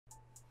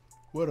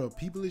What up,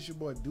 people? It's your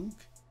boy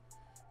Duke,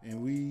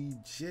 and we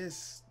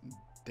just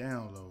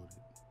downloaded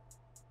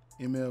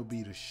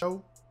MLB The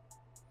Show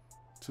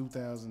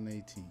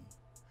 2018.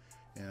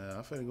 And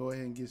I'm finna go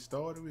ahead and get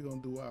started. We're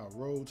gonna do our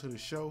road to the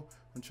show.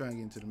 I'm trying to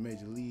get into the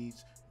major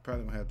leagues.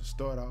 Probably gonna have to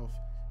start off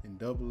in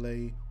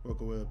AA,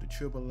 work our way up to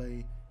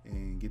AAA,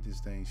 and get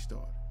this thing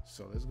started.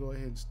 So let's go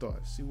ahead and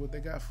start. See what they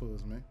got for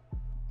us, man.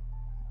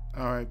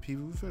 All right,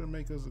 people, we finna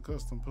make us a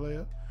custom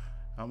player.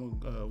 I'm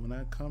gonna when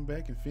I come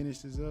back and finish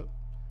this up,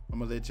 I'm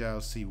gonna let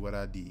y'all see what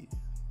I did.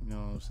 You know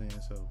what I'm saying?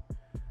 So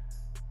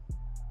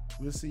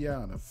we'll see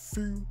y'all in a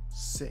few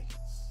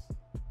seconds.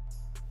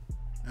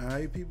 All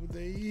right, people,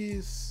 there he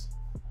is.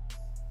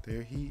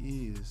 There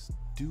he is,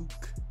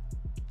 Duke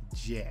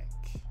Jack.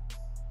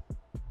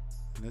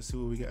 Let's see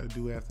what we got to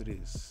do after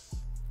this.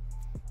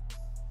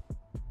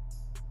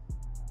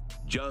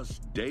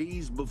 Just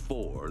days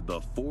before the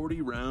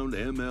 40-round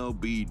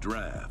MLB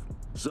draft,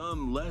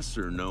 some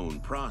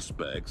lesser-known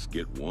prospects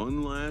get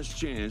one last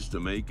chance to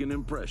make an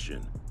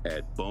impression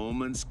at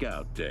Bowman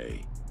Scout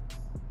Day.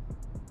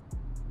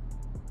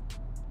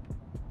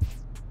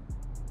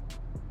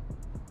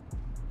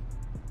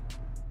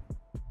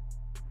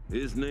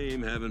 His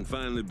name having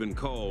finally been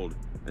called,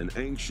 an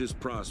anxious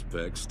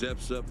prospect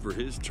steps up for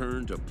his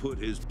turn to put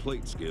his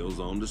plate skills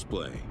on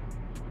display.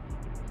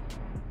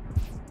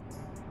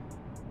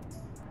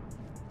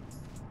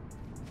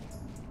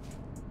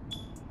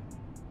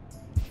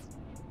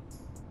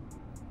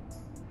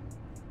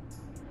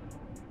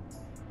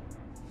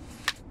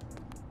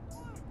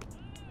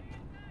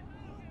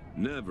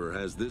 Never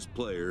has this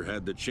player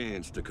had the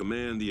chance to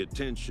command the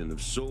attention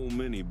of so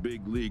many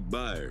big league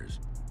buyers.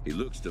 He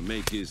looks to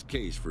make his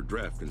case for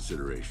draft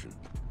consideration.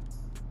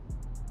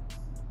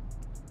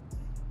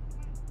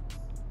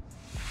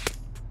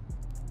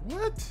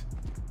 What?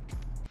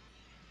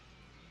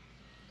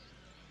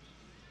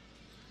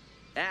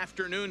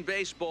 Afternoon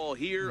baseball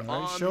here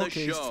on the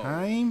showcase show.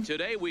 Time.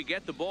 Today we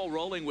get the ball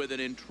rolling with an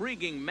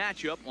intriguing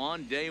matchup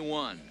on day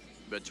one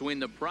between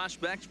the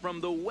prospects from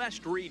the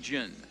West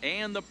region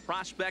and the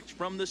prospects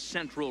from the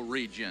Central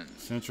region.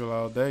 Central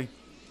all day.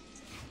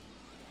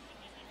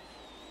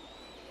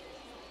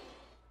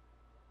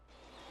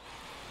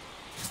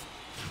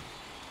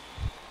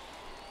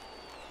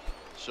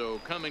 So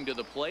coming to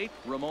the plate,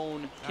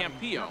 Ramon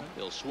Campillo.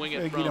 He'll swing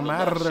it Hey, from get the him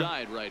left out of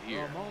side right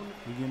here.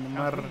 We getting them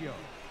out of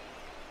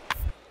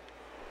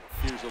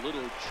Here's a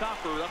little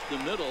chopper up the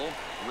middle,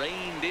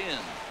 reined in.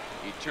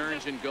 He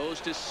turns and goes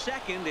to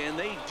second, and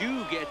they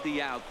do get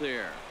the out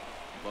there.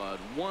 But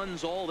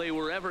one's all they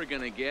were ever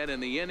going to get,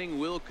 and the inning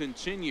will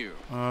continue.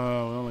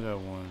 Oh, we only got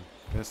one.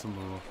 That's a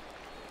move.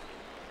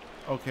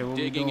 Okay, what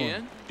Digging we doing?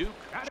 in, Duke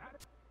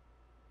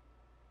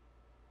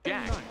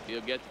Jack.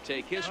 He'll get to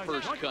take his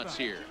first cuts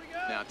here.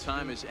 Now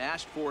time is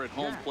asked for at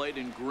home plate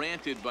and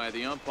granted by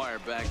the umpire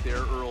back there,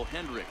 Earl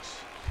Hendricks.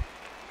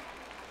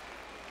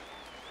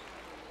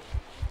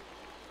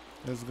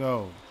 Let's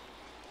go.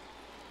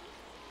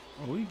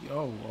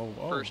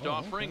 First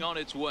offering okay. on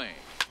its way.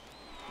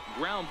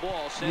 Ground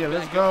ball sent Yeah,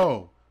 let's back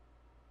go.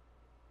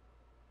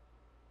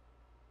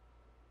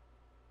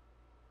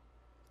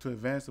 To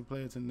advance the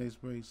player to the next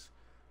base,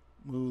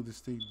 move the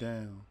stick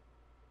down.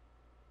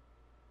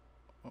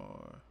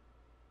 Or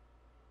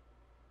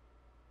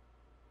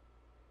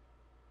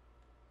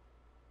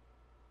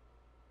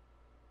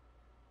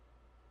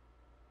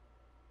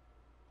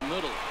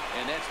middle,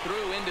 and that's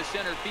through into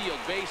center field,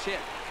 base hit.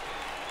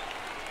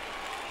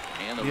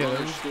 And the Yeah, runner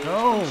let's scores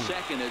go. from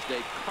second as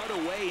they cut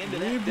away into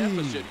that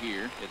deficit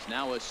here. It's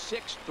now a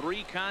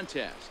 6-3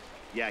 contest.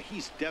 Yeah,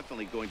 he's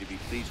definitely going to be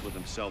pleased with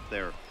himself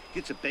there.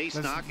 Gets a base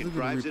knock and look at the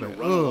drives in a replay.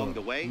 run along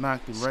the way.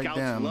 Knocked it right Scouts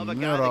down love the a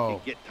guy that middle.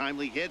 can get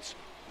timely hits.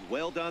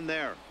 Well done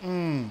there.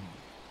 Better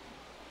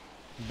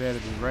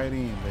be right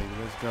in, baby.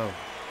 Let's go.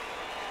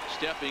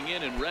 Stepping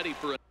in and ready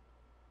for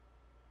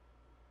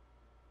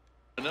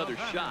another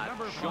shot,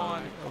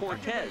 Sean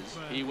Cortez.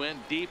 He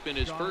went deep in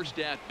his first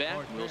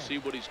at-bat. We'll see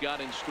what he's got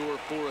in store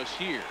for us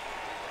here.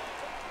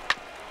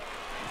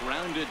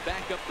 Grounded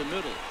back up the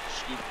middle,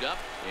 scooped up,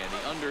 and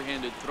the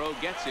underhanded throw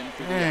gets him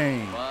to the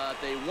end. But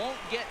they won't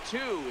get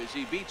two as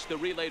he beats the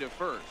relay to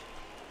first.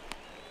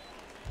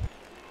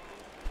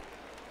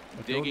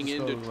 Digging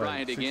in to try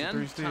it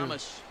again,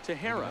 Thomas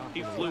Tejera.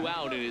 He flew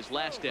out in his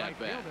last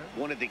at-bat.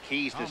 One of the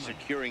keys to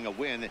securing a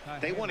win,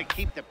 they want to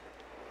keep the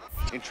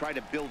and try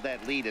to build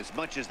that lead as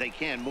much as they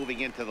can moving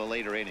into the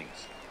later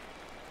innings.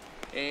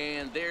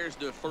 And there's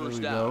the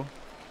first There we out. go.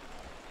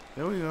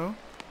 There we go.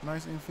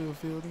 Nice infield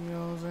fielding, you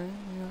know what I'm saying?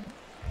 Yeah.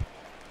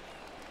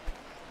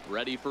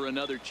 Ready for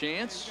another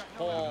chance,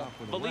 Paul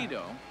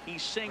Valito. He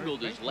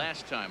singled his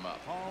last time up.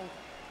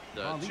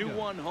 The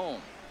 2-1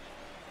 home.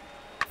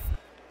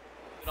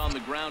 On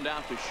the ground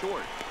out to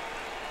short.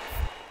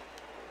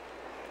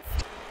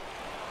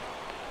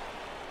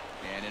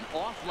 And an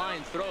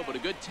offline throw, but a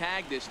good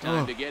tag this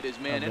time to get his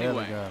man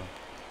anyway.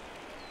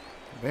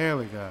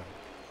 Barely got him.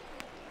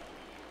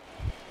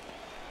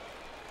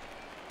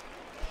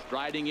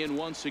 Striding in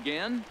once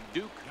again,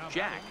 Duke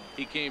Jack.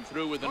 He came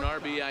through with an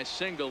RBI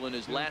single in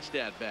his last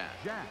at-bat.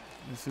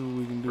 Let's see what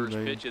we can do, First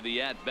baby. pitch of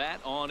the at-bat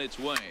on its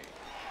way.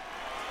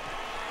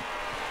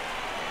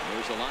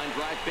 There's a line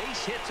drive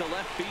base hit to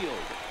left field.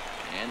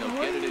 And they'll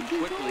get it in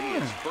quickly.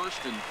 It's first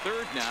and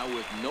third now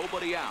with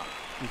nobody out.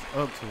 He's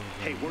up to it.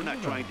 Hey, we're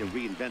not trying to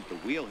reinvent the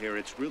wheel here.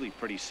 It's really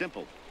pretty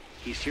simple.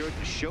 He's here at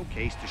the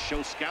showcase to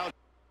show scouts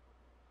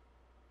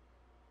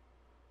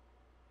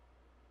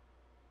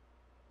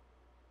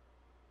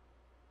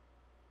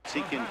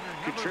he can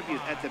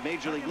contribute at the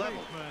major league level.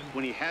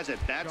 When he has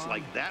at-bats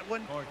like that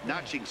one,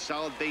 notching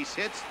solid base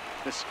hits,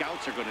 the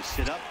scouts are going to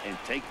sit up and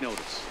take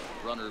notice.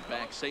 Runner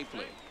back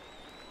safely.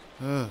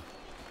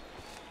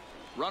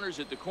 Runners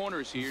at the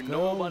corners here, Let's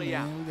go, nobody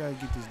man. out. We got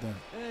to get this done.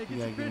 Hey, get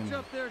your pitch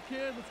up there,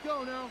 kid. Let's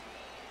go now.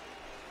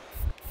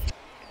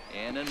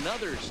 And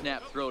another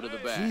snap throw to the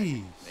back.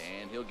 Jeez.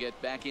 And he'll get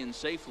back in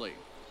safely.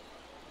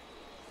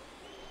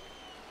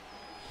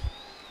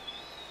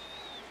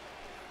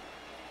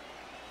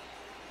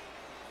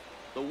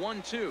 The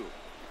 1-2.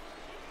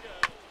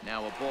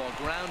 Now a ball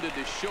grounded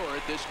to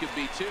short. This could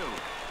be two.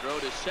 Throw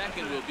to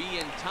second will be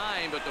in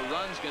time, but the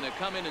run's going to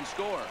come in and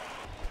score.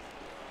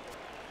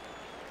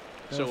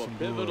 So a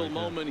pivotal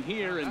moment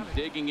here, and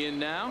digging in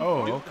now.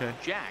 Oh, okay.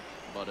 Jack,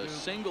 but a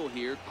single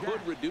here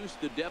could reduce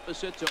the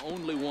deficit to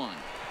only one.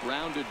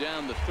 Grounded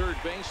down the third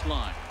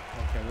baseline.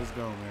 Okay, let's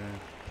go, man.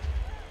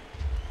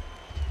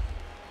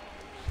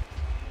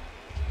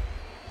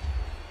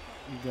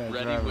 You got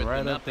Ready with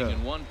right the up nothing there.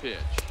 in one pitch.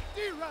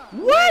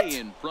 What? Way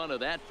in front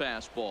of that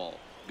fastball.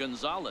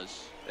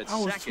 Gonzalez at I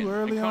was second. too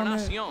early on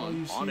that? Encarnacion Are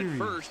you on at serious?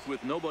 first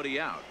with nobody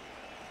out.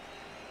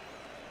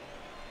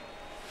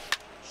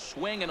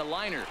 Swing and a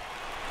liner.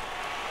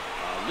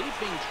 A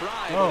leaping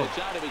try, but it's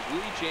out of his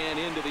reach and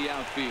into the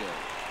outfield.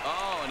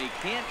 Oh, and he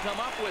can't come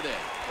up with it.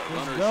 The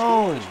Let's runner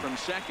go. scores from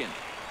second.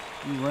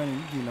 You running,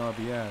 you getting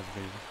RBIs,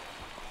 baby.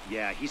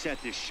 Yeah, he's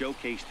at this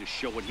showcase to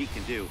show what he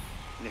can do.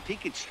 And if he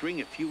could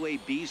string a few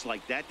ABs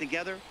like that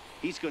together,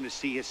 he's going to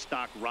see his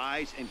stock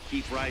rise and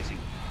keep rising.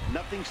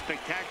 Nothing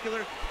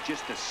spectacular,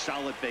 just a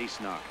solid base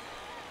knock.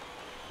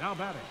 Now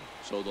batting.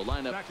 So the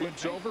lineup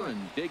flips over, and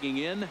digging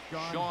in,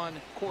 Sean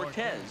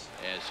Cortez,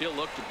 as he'll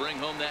look to bring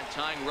home that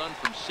tying run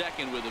from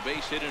second with a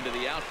base hit into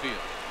the outfield.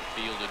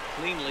 Fielded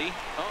cleanly.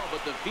 Oh,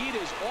 but the feed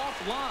is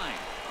offline.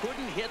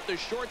 Couldn't hit the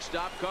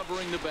shortstop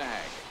covering the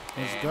bag.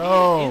 Let's and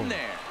go. he is in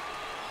there.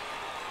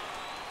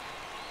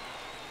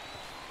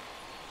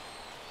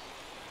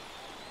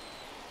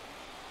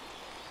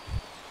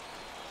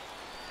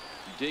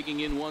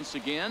 Digging in once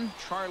again,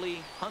 Charlie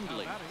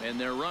Hundley, and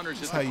their runners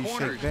That's at how the you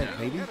corners shake that, now.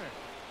 baby.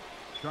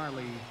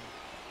 Charlie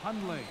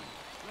Hundley.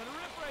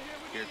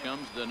 Here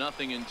comes the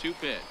 0-2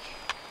 pitch.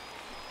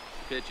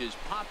 Pitch is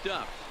popped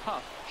up.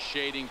 Huff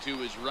shading to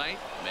his right,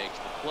 makes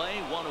the play,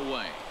 one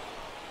away.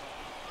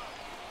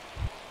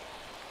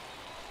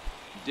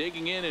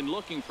 Digging in and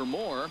looking for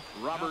more,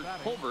 Robert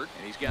Colbert,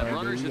 and he's got All right,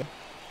 runners. baby.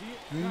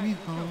 Bring me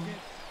home.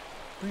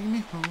 Bring me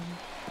home.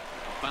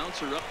 A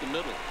bouncer up the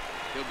middle.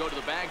 He'll go to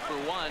the bag for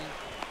one.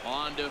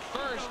 On to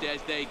first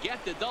as they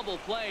get the double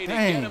play to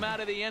Dang. get him out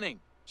of the inning.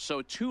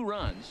 So 2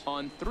 runs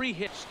on 3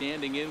 hits.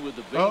 Standing in with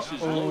the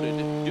bases loaded,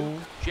 Duke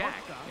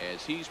Jack,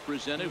 as he's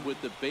presented with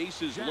the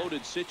bases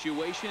loaded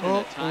situation in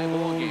a tie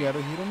ball game.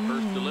 Gotta hit him.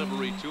 First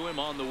delivery to him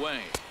on the way.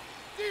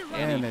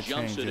 And And that he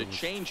jumps at a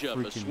changeup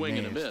changeup, was a swing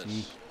and a freaking miss.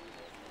 nasty.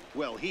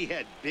 Well, he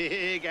had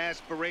big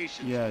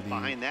aspirations Yeah, dude.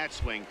 behind that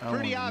swing. I Pretty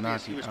wanted to obvious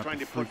knock he it was out trying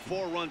the to put freaking-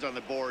 4 runs on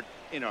the board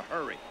in a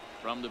hurry.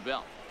 From the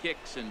belt,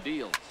 kicks and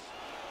deals.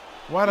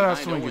 Why did I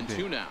Behind swing 0 it and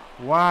 2 there? now.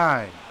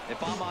 Why?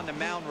 If I'm on the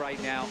mound right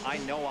now, I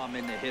know I'm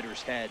in the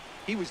hitter's head.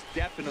 He was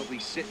definitely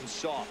sitting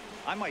soft.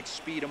 I might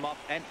speed him up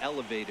and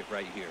elevate it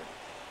right here.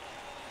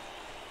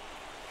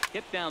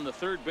 Hit down the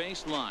third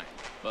base line,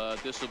 but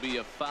this will be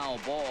a foul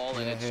ball,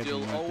 and Yeah, it's I had to still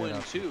knock that 0 and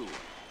out. 2.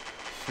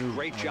 Shoot.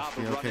 Great Oh, job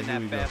see, of okay, running here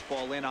that we go.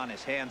 fastball in on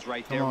his hands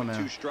right Come there on with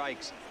now. 2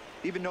 strikes.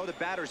 Even though the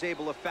batter's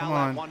able to foul Come that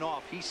on. one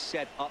off, he's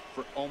set up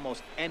for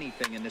almost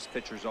anything in this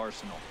pitcher's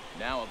arsenal.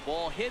 Now a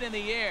ball hit in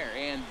the air,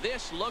 and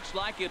this looks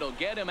like it'll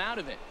get him out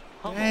of it.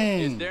 Hummel Dang.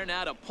 is there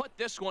now to put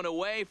this one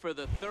away for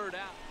the 3rd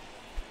out.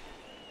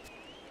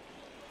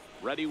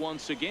 Ready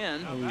once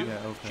again, Oh, Duke yeah,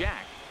 okay.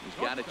 Jack. He's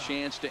got a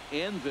chance to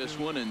end this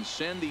one and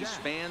send these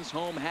fans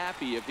home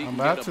happy if he I'm can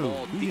about get a to.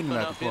 ball We deep getting out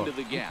enough the into park.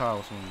 the We gap.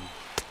 power swing.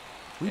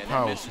 We And that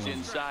power misses swing.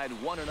 inside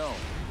 1-0.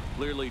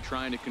 Clearly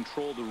trying to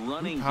control the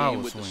running power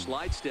game with the swing.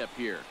 slide step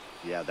here.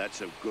 Yeah, that's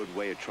a good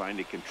way of trying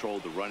to control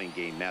the running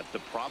game, Matt. The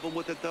problem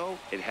with it, though,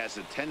 it has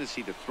a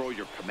tendency to throw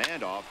your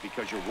command off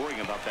because you're worrying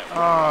about that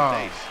runner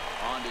on base.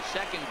 On to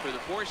second for the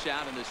force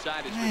out, and the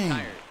side is Dang.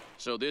 retired.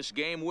 So this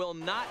game will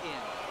not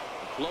end.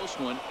 A close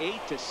one,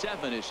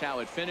 8-7 is how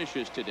it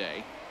finishes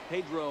today.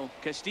 Pedro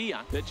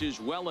Castilla pitches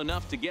well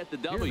enough to get the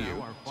W.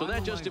 now our So that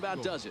final just line about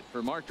score. does it.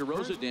 For Mark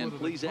DeRosa, First Dan for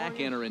the Plesac,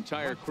 and our victorious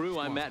entire Bucs crew,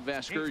 I'm Matt squad.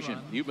 Vasgersian. 8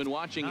 runs, You've been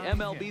watching 9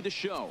 MLB hits, The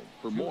Show.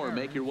 For 2 more,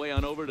 make your way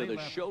on over to errors, the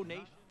 3 left. Show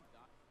Nation.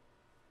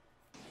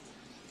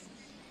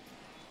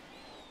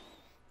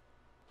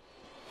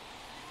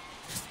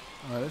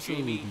 All right, let's see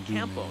what we Jamie can do,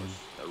 Campos, man.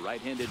 the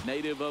right-handed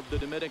native of the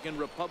Dominican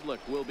Republic,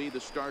 will be the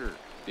starter.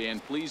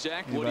 Dan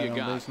Plesac, what do Anybody you on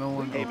got? base? No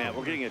one? Hey, Okay. man,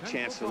 we're getting a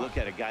chance to look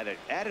at a guy that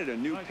added a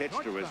new pitch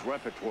to his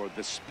repertoire,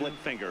 the split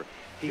finger.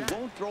 He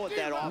won't throw it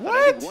that often. I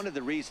What? think one of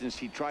the reasons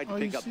he tried to Are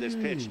pick you up this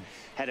pitch, serious?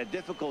 had a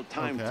difficult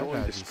time Okay, I throwing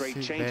gotta the just straight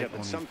sit back changeup, on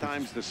and these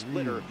sometimes the pitches.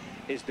 splitter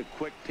is the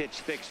quick pitch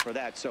fix for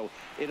that. So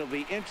it'll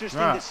be interesting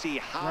Right. to see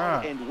how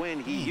Right. and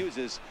when he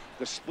uses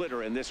the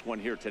splitter in this one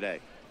here today.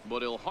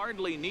 But he'll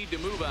hardly need to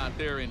move out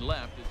there in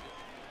left.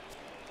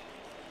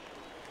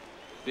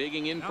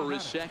 Digging in for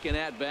his second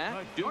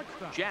at-bat, Duke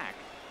Jack.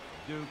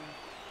 Duke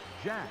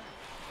Jack.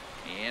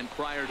 And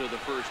prior to the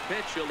first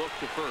pitch, he'll look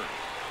to first.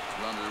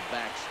 Runner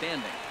back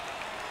standing.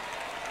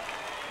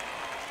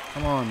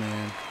 Come on,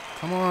 man.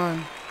 Come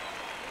on.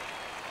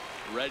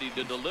 Ready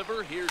to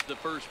deliver. Here's the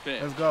first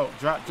pitch. Let's go.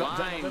 Drop.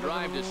 Line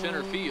drive to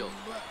center field.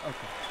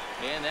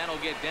 Okay. And that'll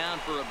get down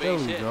for a There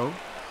base we hit. go.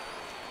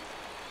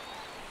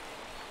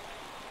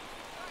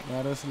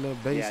 Now that's a little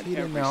base Yeah, and hit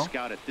in every now.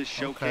 scout at this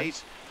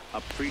showcase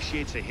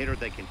appreciates a hitter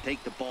that can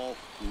take the ball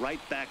right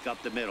back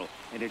up the middle.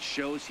 And it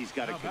shows he's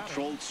got a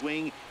controlled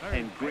swing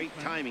and great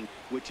timing,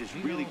 which is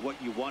really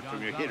what you want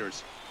from your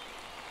hitters.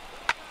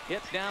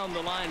 Hit down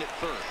the line at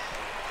first.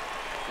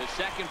 The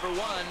second for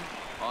one.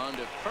 On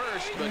to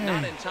first, but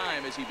not in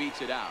time as he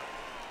beats it out.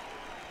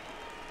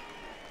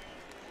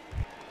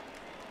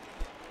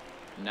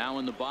 Now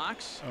in the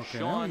box, Okay,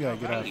 now Sean we gotta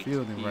get our Tate.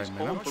 fielding He's right, man.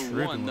 0 I'm for tripping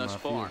 1 with thus my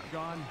far. fielding.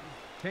 Sean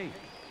Tate.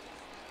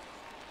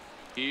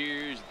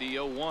 Here's the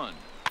 0-1.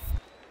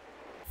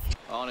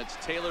 On its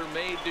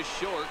tailor-made to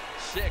short,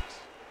 6.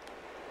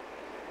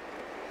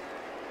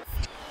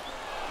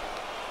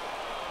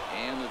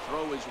 And the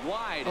throw is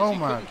wide as Oh he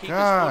my couldn't keep his foot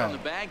on God. the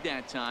bag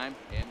that time.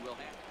 And we'll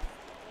have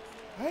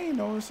I ain't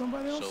know it was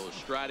somebody else. so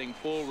striding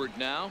forward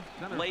now,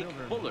 Center Blake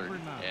fielder, Bullard, number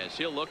 9. as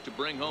he'll look to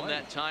bring home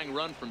that tying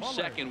run from Bullard.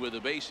 second with a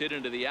base hit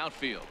into the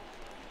outfield.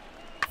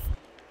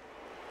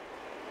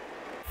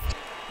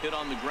 Hit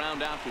on the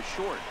ground out to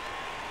short.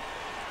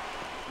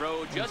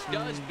 Throw just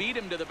does beat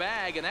him to the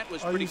bag, and that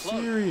was Are pretty you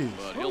close. serious?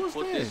 But What he'll was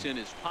put that? this in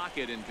his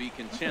pocket and be I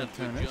content can't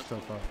turn with that just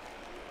stuff off.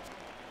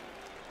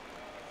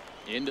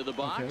 into the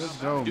box. Okay, let's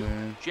go, Duke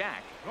man.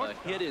 Jack, a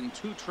hit in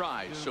 2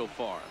 tries so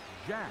far.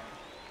 Jack.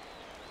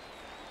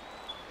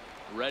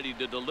 Ready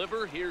to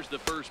deliver. Here's the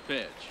first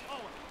pitch.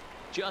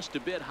 Just a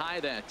bit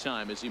high that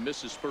time as he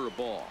misses for a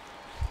ball.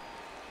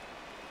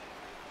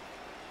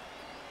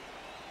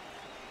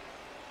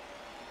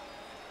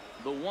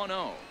 The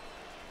 1-0.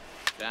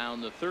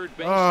 Down the third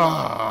base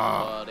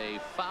line, but a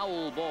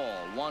foul ball,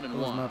 1-1. That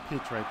was my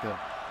pitch right there.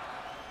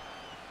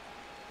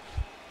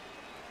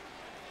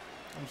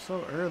 I'm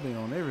so early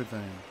on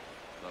everything.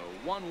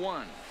 The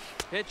 1-1.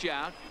 Pitch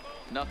out.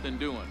 Nothing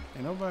doing.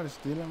 Ain't nobody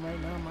stealing right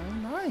now,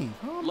 man. Ninth.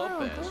 Oh,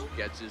 Lopez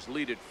gets his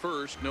lead at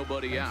first.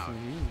 Nobody out. Actually,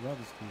 he's about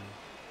to steal.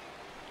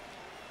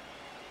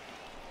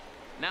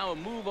 Now a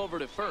move over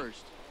to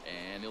first,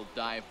 and he'll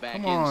dive back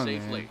Come in on,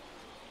 safely. man.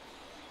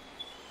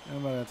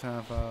 Nobody got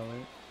time for all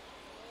that.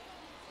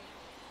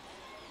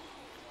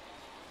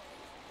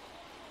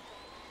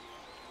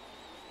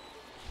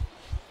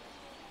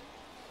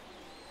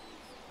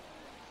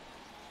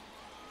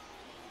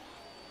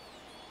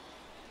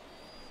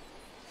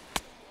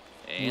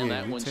 And Yeah,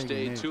 that we one taking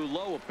stayed it. too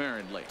low,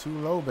 apparently. Too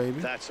low, baby.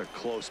 That's a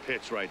close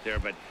pitch right there,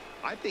 but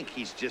I think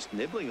he's just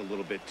nibbling a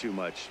little bit too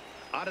much.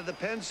 Out of the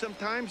pen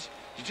sometimes,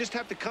 you just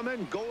have to come in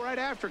and go right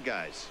after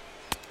guys.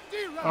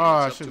 Oh,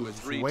 I It's up should to a have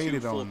 3-2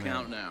 waited full on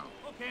count that. now.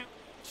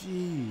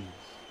 Jeez.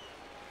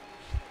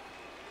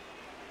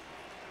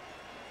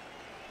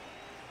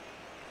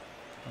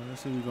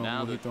 Let's see who's going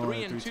Now to the be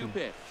throwing 3-2 3-2.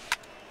 pitch.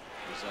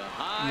 It's a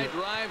high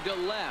drive to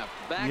left,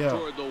 back Yeah.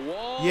 toward the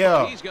wall.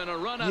 Yeah. He's going to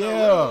run out Yeah.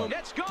 of room.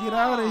 It's gone. Get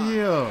out of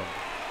here.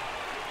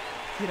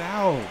 Get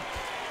out.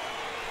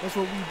 That's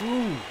what we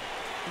do.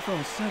 We're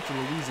from Central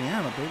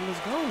Louisiana, baby. Let's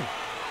go.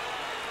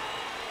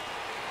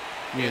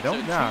 Yeah, It's don't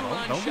a nah,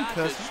 two-run don't be shot to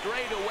cussing.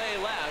 straight away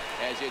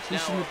left as it's He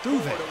now should a have threw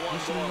that. 4-1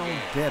 He should ball have known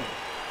game. better.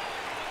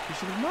 He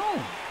should have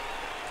known.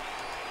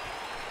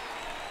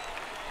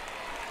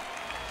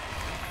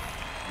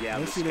 Yeah,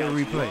 Let's the see that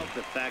scouts replay. love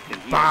the fact that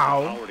he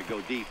Bow. has the power to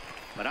go deep.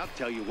 But I'll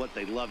tell you what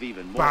they love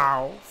even more.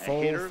 Bow. A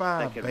 4-5, hitter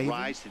that can baby.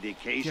 rise to the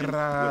occasion Get with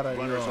outta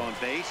runners here. on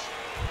base.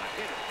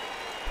 A hitter.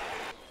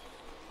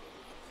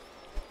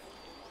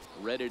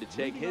 Ready to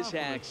take his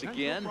hacks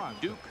again,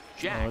 Duke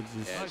Jack, it's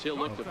just- as he'll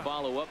look to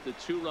follow up the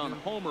 2-run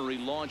homer he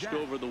launched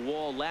over the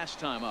wall last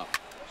time up.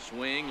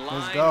 Swing,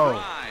 line go.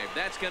 drive.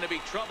 That's going to be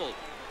trouble.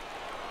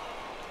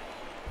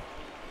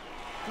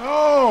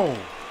 Go.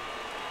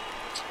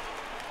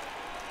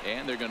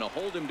 And they're going to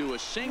hold him to a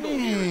single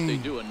here as they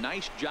do a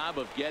nice job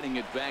of getting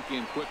it back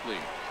in quickly.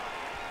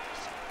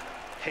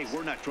 Hey,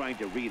 we're not trying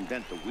to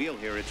reinvent the wheel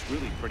here. It's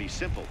really pretty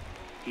simple.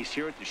 He's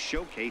here at the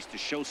showcase to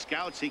show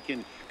scouts he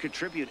can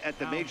contribute at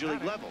the major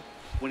league level.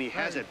 When he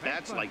has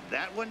at-bats like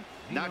that one,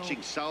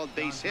 notching solid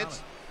base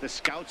hits, the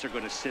scouts are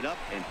going to sit up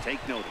and take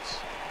notice.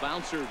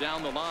 Bouncer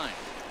down the line.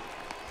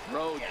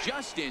 Throw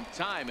just in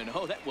time, and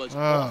oh, that was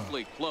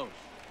awfully close.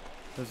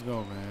 Let's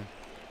go, man.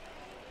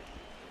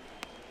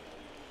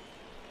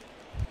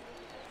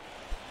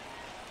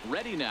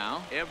 Ready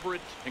now,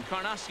 Everett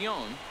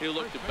Encarnacion. He'll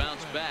look to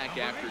bounce back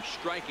after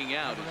striking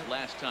out his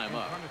last time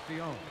up.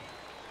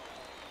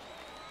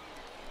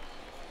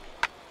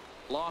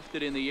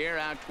 Lofted in the air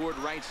out toward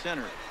right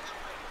center.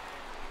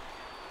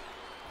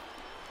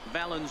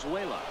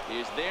 Valenzuela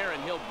is there,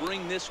 and he'll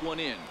bring this one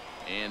in.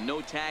 And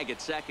no tag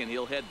at second.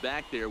 He'll head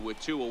back there with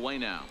 2 away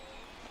now.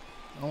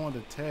 I want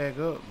to tag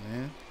up,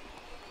 man.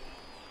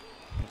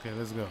 Okay,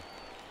 let's go.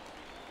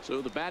 So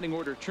the batting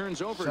order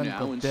turns over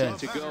now, and set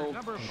to go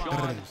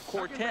Sean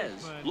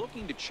Cortez,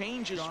 looking to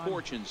change his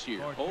fortunes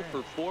here. 0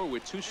 for 4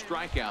 with 2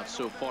 strikeouts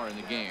so far in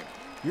the game.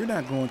 You're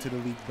not going to the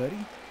league, buddy.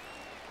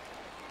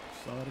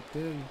 Sorry to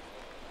tell you.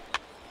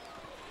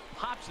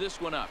 Pops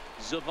this one up.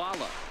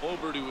 Zavala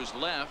over to his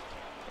left,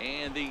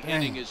 and the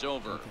inning is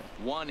over. Okay.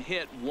 1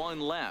 hit,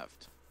 1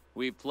 left.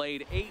 We've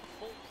played 8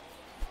 full.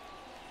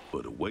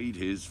 But await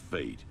his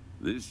fate.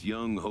 This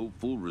young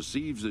hopeful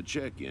receives a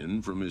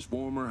check-in from his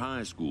former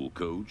high school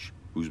coach,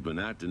 who's been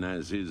acting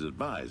as his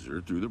advisor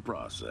through the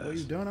process. Well,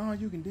 you've done all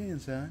you can do,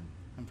 son.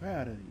 I'm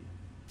proud of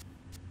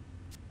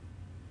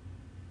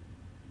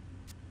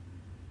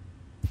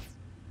you.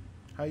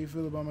 How you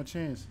feel about my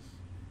chances?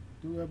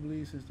 Do I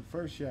believe since the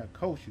first year I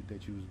coached you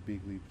that you was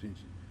big league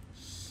potential?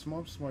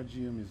 Smart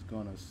GM is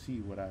gonna see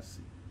what I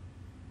see.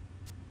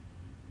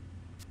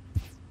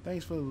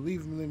 Thanks for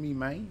leaving me,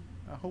 man.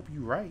 I hope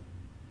you're right.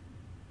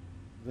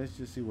 Let's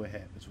just see what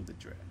happens with the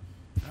draft.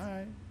 All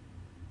right.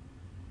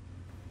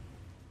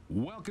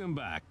 Welcome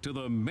back to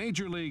the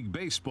Major League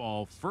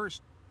Baseball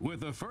first.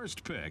 With the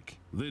first pick,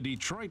 the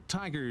Detroit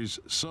Tigers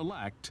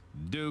select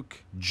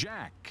Duke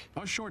Jack,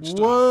 a shortstop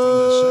from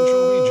the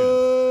Central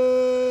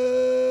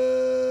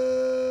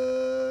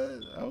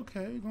Region.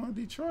 Okay, going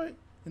to Detroit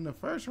in the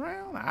first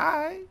round. All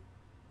right.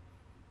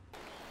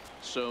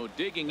 So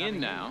digging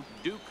in now,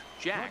 Duke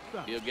Jack.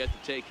 He'll get to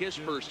take his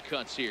first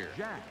cuts here.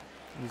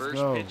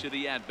 First pitch of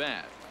the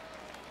at-bat.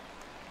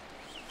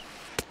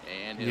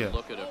 And he'll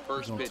look at a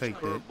first pitch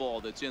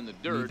curveball that's in the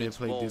dirt. It's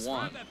ball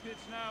 1.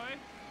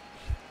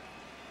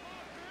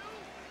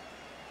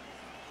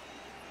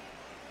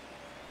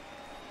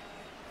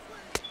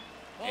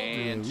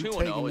 And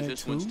 2-0 as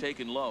this one's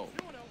taken low.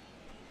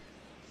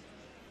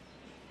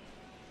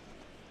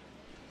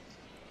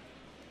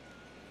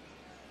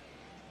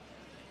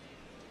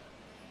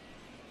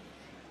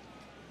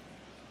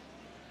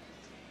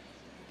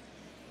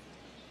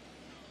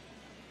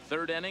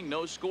 Third inning,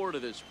 no score to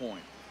this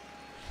point.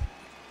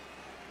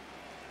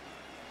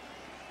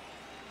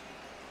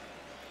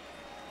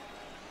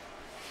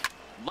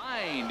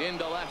 Lined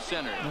into left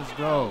center. Let's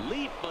go.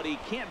 Leap, but he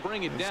can't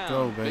bring it down.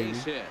 Go, baby.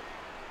 Base hit.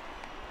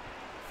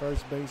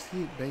 First base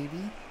hit,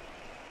 baby.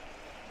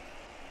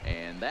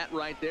 And that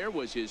right there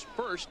was his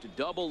first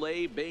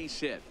Double-A base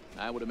hit.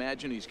 I would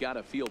imagine he's got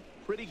to feel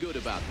pretty good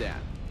about that.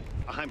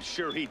 I'm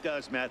sure he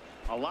does, Matt.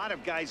 A lot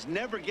of guys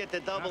never get to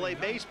Double-A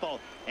baseball,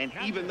 and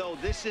even though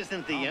this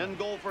isn't the end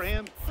goal for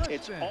him,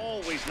 it's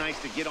always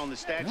nice to get on the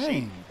stat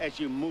sheet as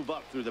you move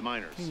up through the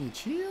minors. Can you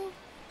chill?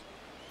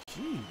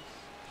 Jeez.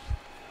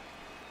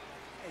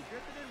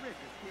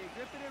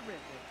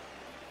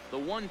 The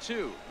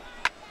 1-2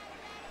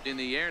 in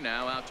the air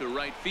now out to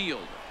right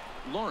field.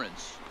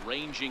 Lawrence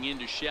ranging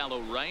into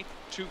shallow right.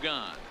 2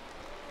 gone.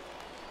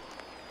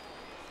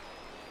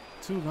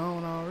 2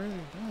 gone already.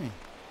 Dang.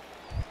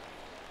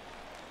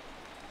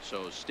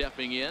 So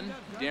stepping in,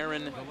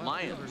 Darren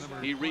Lyons.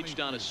 He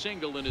reached on a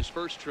single in his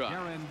first try.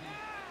 Darren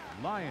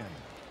Lyons.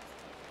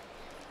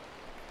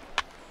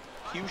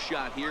 Cue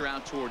shot here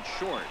out toward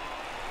short.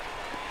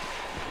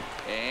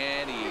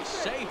 And he's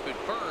safe at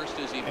first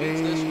as he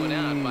beats this one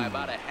out by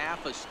about a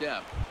half a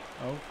step.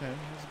 Okay,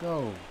 let's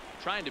go.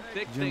 Trying to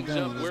pick Jim things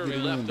Daniel, up where he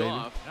left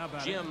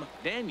off. Jim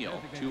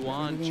Daniel, 2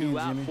 on, 2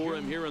 out Jimmy. for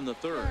him here in the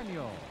third.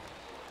 Daniel.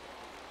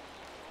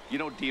 You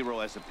know,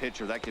 D-Row as a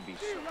pitcher, that could be.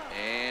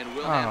 And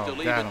we'll have to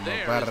leave got it him,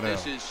 there as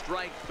this is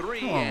strike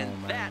 3, and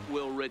that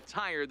will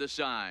retire the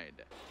side.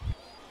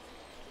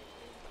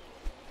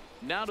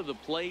 Now to the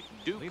plate,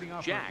 Duke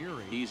Jack.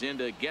 He's in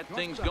to get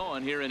things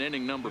going here in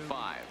inning number 5.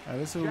 All right,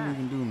 let's see what we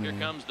can do, man.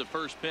 Here comes the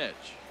first pitch.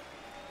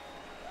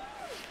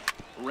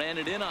 Ran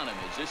it in on him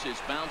as this is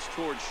bounced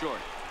toward short.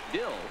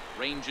 Dill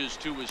ranges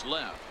to his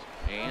left.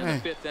 And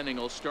the 5th inning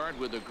will start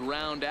with a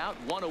ground out,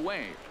 1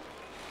 away.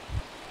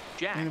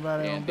 Jack.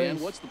 And Dan,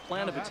 what's the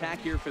plan of attack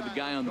here for the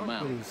guy on the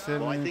mound?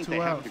 Well, I think they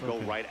have to go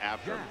right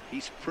after him.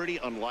 He's pretty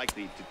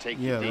unlikely to take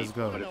you deep. Let's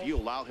go. But if you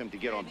allow him to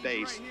get on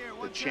base,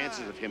 the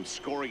chances of him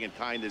scoring and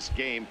tying this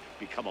game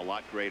become a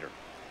lot greater.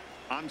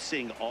 I'm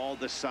seeing all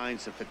the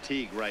signs of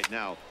fatigue right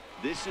now.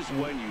 This is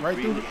when you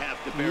really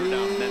have to bear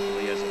down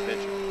mentally as a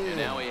pitcher. And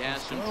now he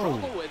has some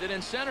trouble with it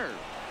in center.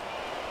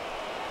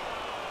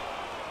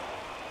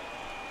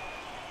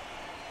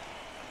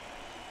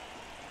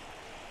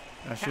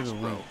 I should have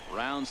went.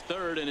 Rounds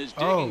third and is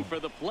digging for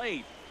the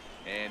plate.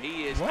 And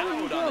he is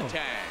out on the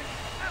tag.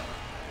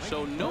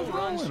 So no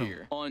runs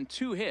here on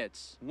 2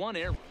 hits, 1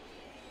 error.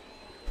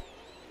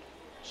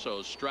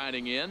 So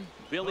striding in,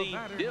 Billy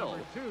Dill.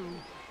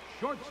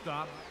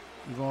 Shortstop.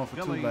 You're going for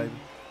Billy 2, baby.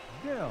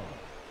 Dill.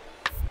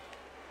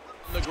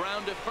 The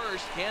ground to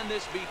first. Can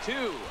this be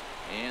two?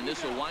 And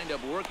this will wind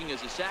up working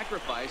as a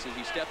sacrifice as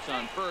he steps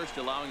on first,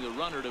 allowing the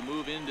runner to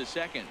move into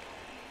second.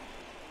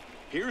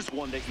 Here's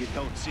one that you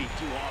don't see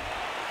too often.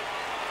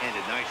 And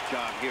a nice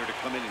job here to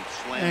come in and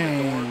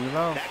slam the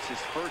door. That's his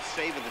first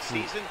save of the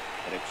season,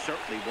 but it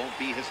certainly won't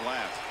be his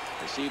last.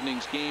 This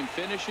evening's game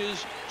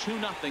finishes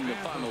 2-0 the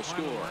final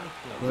score.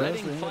 The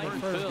Reading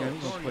Fighting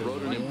Phils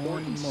wrote an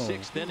important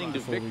 6th inning to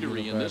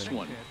victory in this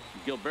one.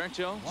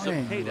 Gilberto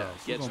Cepeda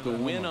gets the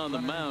win on the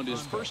mound,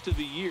 his first of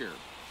the year.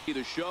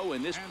 The show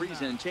in this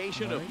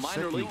presentation of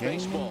minor league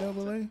baseball.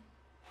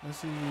 Let's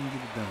see if we can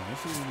get it done.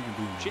 Let's see what we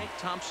can do. Jake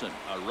Thompson,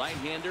 a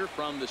right-hander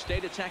from the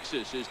state of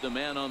Texas, is the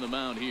man on the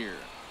mound here.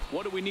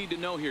 What do we need to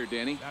know here,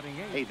 Danny?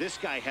 Hey, this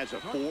guy has a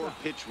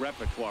 4-pitch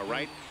repertoire,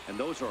 right? And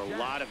those are a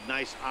lot of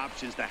nice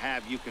options to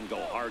have. You can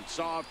go hard,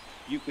 soft.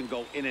 You can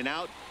go in and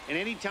out. And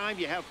anytime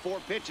you have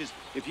 4 pitches,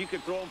 if you can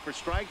throw them for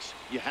strikes,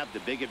 you have the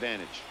big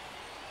advantage.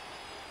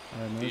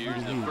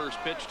 Here's the first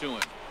pitch to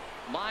him.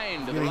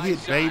 Line to the right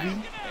side.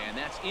 And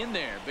that's in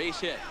there. Base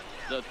hit.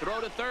 The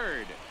throw to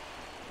third.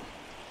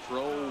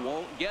 Throw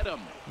won't get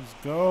him. Let's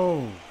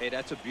go. Hey,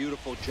 that's a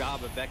beautiful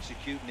job of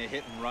executing a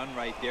hit and run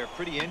right there.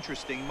 Pretty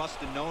interesting. Must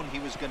have known he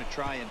was going to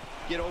try and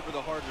get over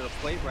the heart of the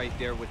plate right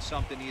there with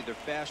something, either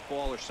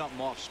fastball or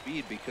something off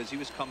speed, because he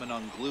was coming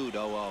unglued.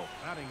 0-0.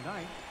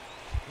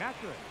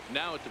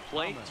 Now at the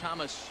plate,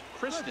 Thomas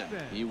Kristen.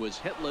 He was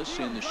hitless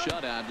in the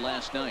shutout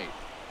last night.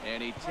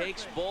 And he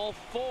takes ball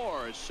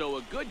 4. So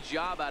a good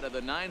job out of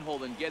the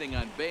 9-hole in getting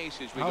on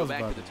base as we go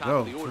back to the top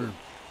of the order.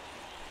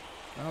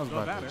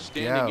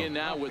 Standing in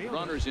now with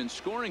runners in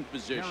scoring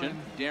position,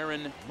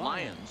 Darren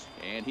Lyons.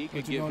 And he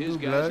could give his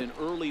guys an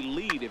early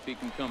lead if he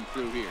can come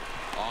through here.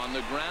 On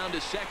the ground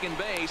to second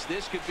base,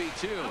 this could be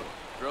 2.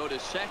 Throw to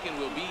second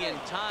will be in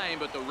time,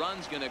 but the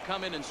run's going to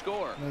come in and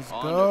score.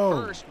 On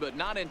to first, but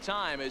not in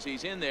time as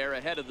he's in there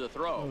ahead of the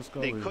throw.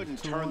 They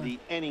couldn't turn the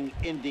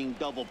inning-ending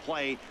double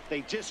play.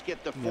 They just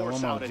get the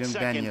force out at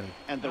second,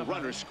 and the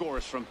runner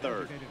scores from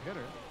third.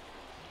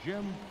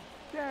 Jim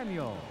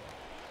Daniel.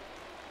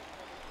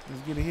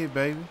 Let's get a hit,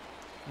 baby.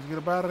 Let's get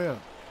up out of there.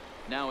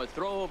 Now a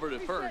throw over to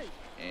first,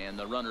 and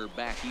the runner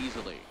back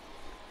easily.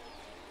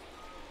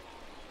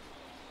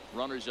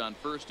 Runners on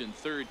first and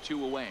third,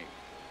 2 away.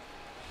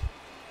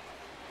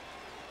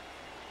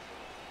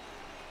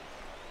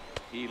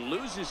 He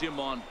loses him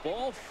on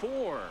ball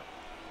 4.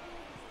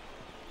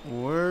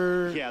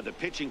 Word. Yeah, the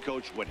pitching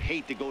coach would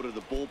hate to go to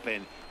the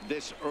bullpen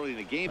this early in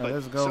the game, but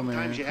go,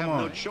 sometimes man. you have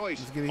no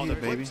choice. On the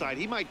flip side,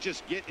 he might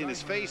just get in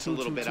his face a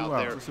little bit out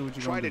there.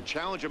 Try to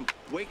challenge him,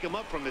 wake him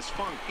up from his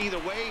funk. Either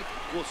way,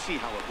 we'll see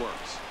how it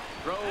works.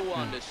 Throw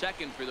on to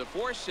second for the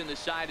force, and the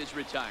side is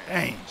retired.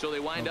 Dang. So they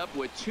wind up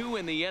with 2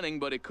 in the inning,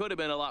 but it could have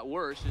been a lot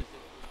worse.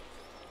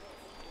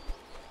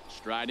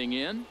 Striding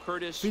in,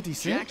 Curtis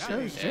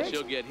Jackson, as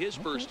he'll get his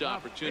first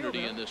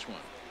opportunity in this one.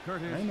 I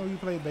didn't know you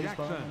played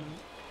baseball.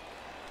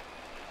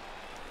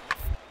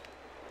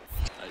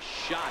 A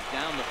shot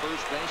down the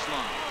first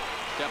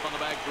baseline. Step on the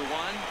bag for 1,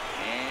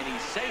 and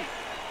he's safe.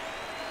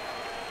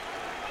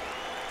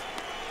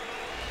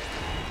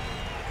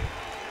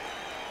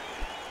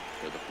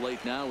 To the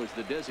plate now is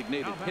the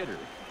designated hitter,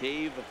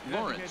 Dave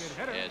Lawrence,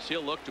 as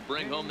he'll look to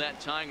bring home that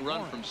tying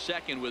run from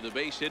second with a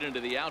base hit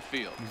into the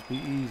outfield. Just be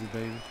easy,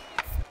 baby.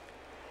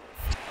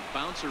 A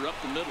bouncer up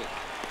the middle.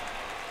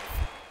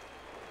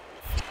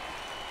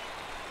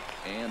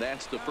 And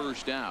that's the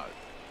first out.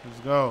 Let's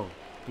go.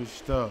 Good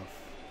stuff.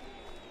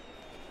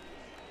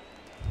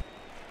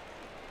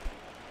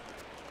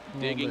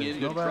 Digging in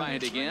to try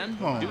it again.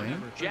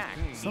 Duke Jack.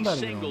 He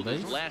singled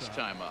his last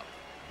time up.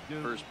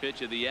 First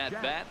pitch of the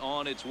at-bat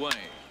on its way.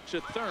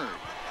 To third.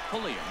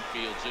 Pulliam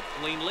fields it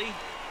cleanly.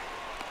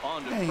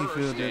 On to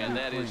first, and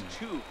that is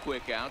 2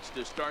 quick outs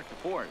to start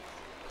the 4th.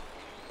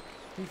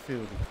 He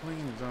fielded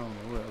clean as on.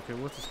 Okay,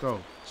 what's the score?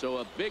 So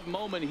a big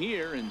moment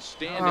here, and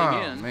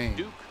standing in,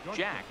 Duke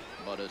Jack.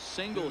 But a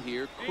single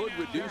here could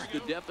reduce the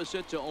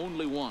deficit to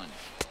only 1.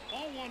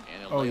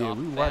 And a layoff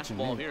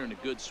fastball here in a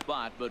good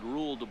spot, but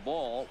ruled the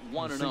ball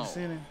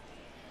 1-0.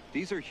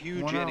 These are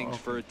huge innings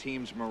for a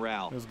team's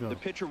morale. The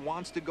pitcher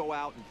wants to go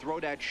out and throw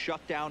that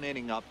shutdown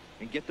inning up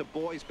and get the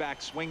boys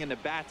back swinging the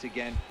bats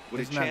again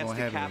with a chance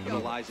to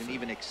capitalize and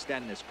even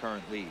extend this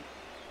current lead.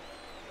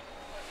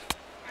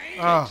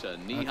 It's a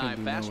knee-high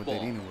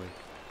fastball. Anyway.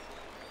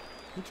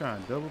 You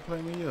trying to double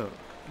play me up.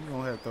 You're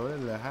going to have to throw that a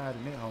little higher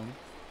than that, homie.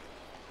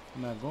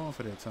 I'm not going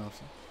for that,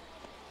 Thompson.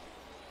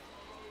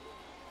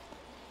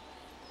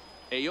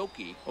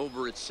 Aoki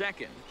over at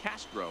second.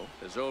 Castro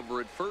is over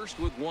at first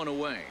with 1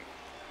 away.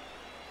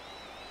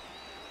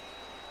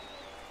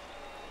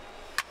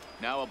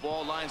 Now a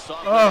ball line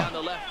softly down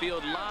the left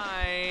field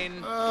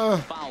line.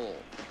 Foul.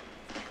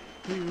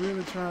 He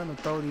really trying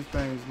to throw these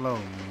things low,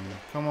 man.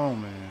 Come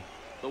on, man.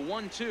 The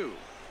 1-2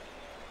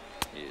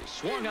 is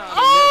swung out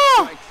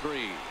and missed, strike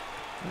 3.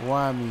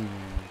 Why me,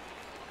 man?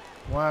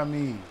 Why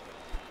me?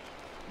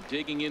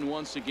 Digging in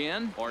once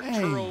again,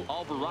 Arturo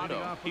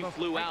Alvarado. He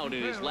flew out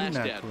in his last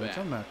at-bat.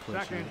 I'm not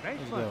clutch.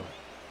 Let's go.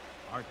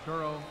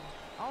 Arturo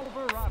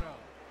Alvarado.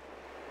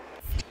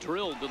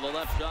 Drilled to the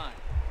left side.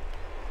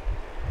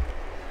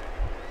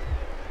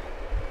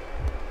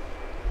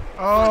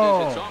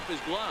 Oh. It's off his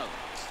glove.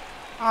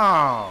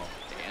 Oh.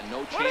 And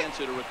no chance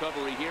at a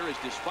recovery here, as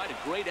despite a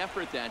great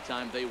effort that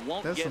time, they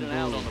won't get an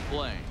out on the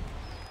play.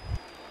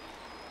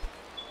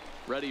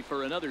 Ready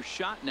for another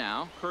shot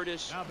now,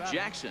 Curtis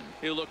Jackson.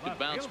 He'll look to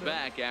bounce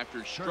back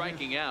after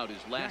striking out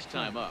his last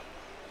time up.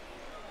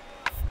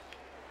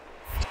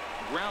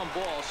 Ground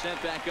ball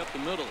sent back up the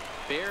middle.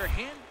 Bare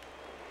hand.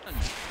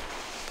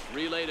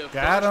 Relay to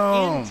first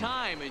in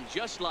time, and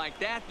just like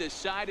that, the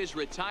side is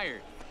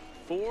retired.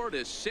 4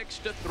 to 6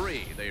 to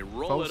 3. They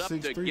roll it up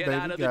to get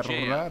out of the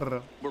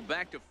jam. We're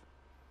back to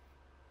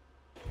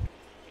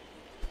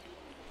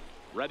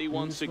ready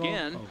once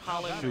again.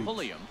 Colin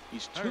Pulliam.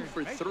 He's 2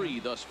 for 3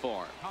 thus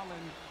far.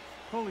 Colin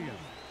Pulliam.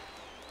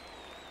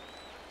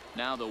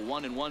 Now the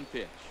 1-1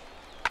 pitch.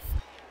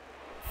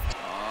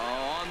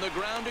 Oh, on the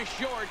ground to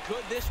short.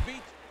 Could this be?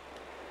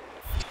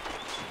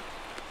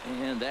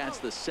 And that's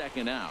the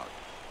second out.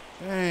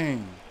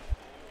 Dang.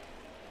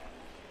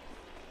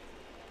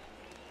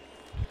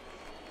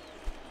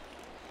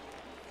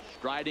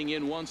 Striding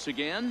in once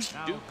again,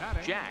 Duke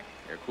Jack.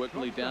 They're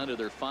quickly down to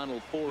their final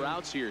 4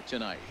 outs here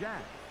tonight.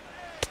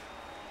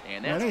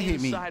 And that's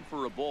inside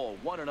for a ball.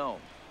 1-0.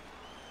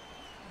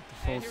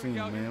 Full scene,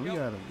 man. We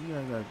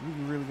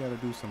really gotta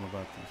do something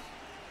about this.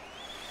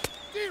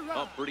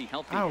 Oh, pretty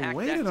healthy. I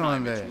waited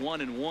on that. It's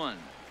 1-1.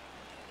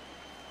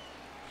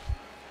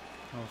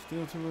 Oh,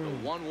 still too early.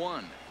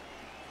 1-1.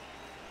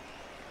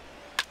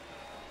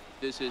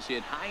 This is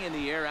hit high in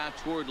the air out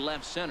toward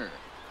left center.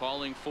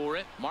 Calling for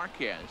it,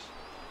 Marquez.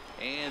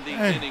 And the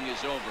inning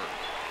is over.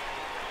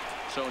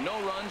 So no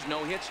runs,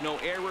 no hits, no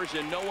errors,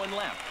 and no one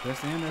left.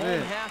 That's the end of Home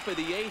it. half of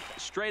the 8th,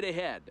 straight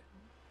ahead.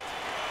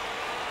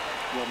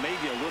 Well,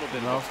 maybe a little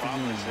bit of a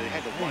problem is they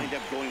had to wind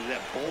up going to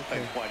that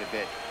bullpen quite a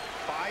bit.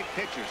 5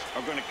 pitchers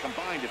are going to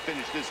combine to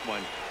finish this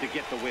one to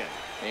get the win.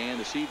 And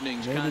this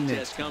evening's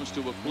contest comes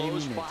to a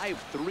close.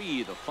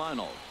 5-3 the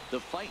final. The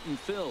Fightin'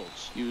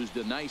 Phils used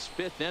a nice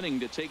 5th inning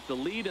to take the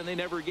lead, and they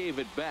never gave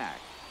it back.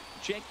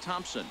 Jake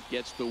Thompson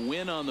gets the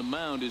win on the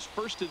mound, his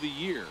first of the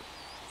year.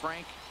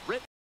 Frank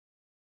Britt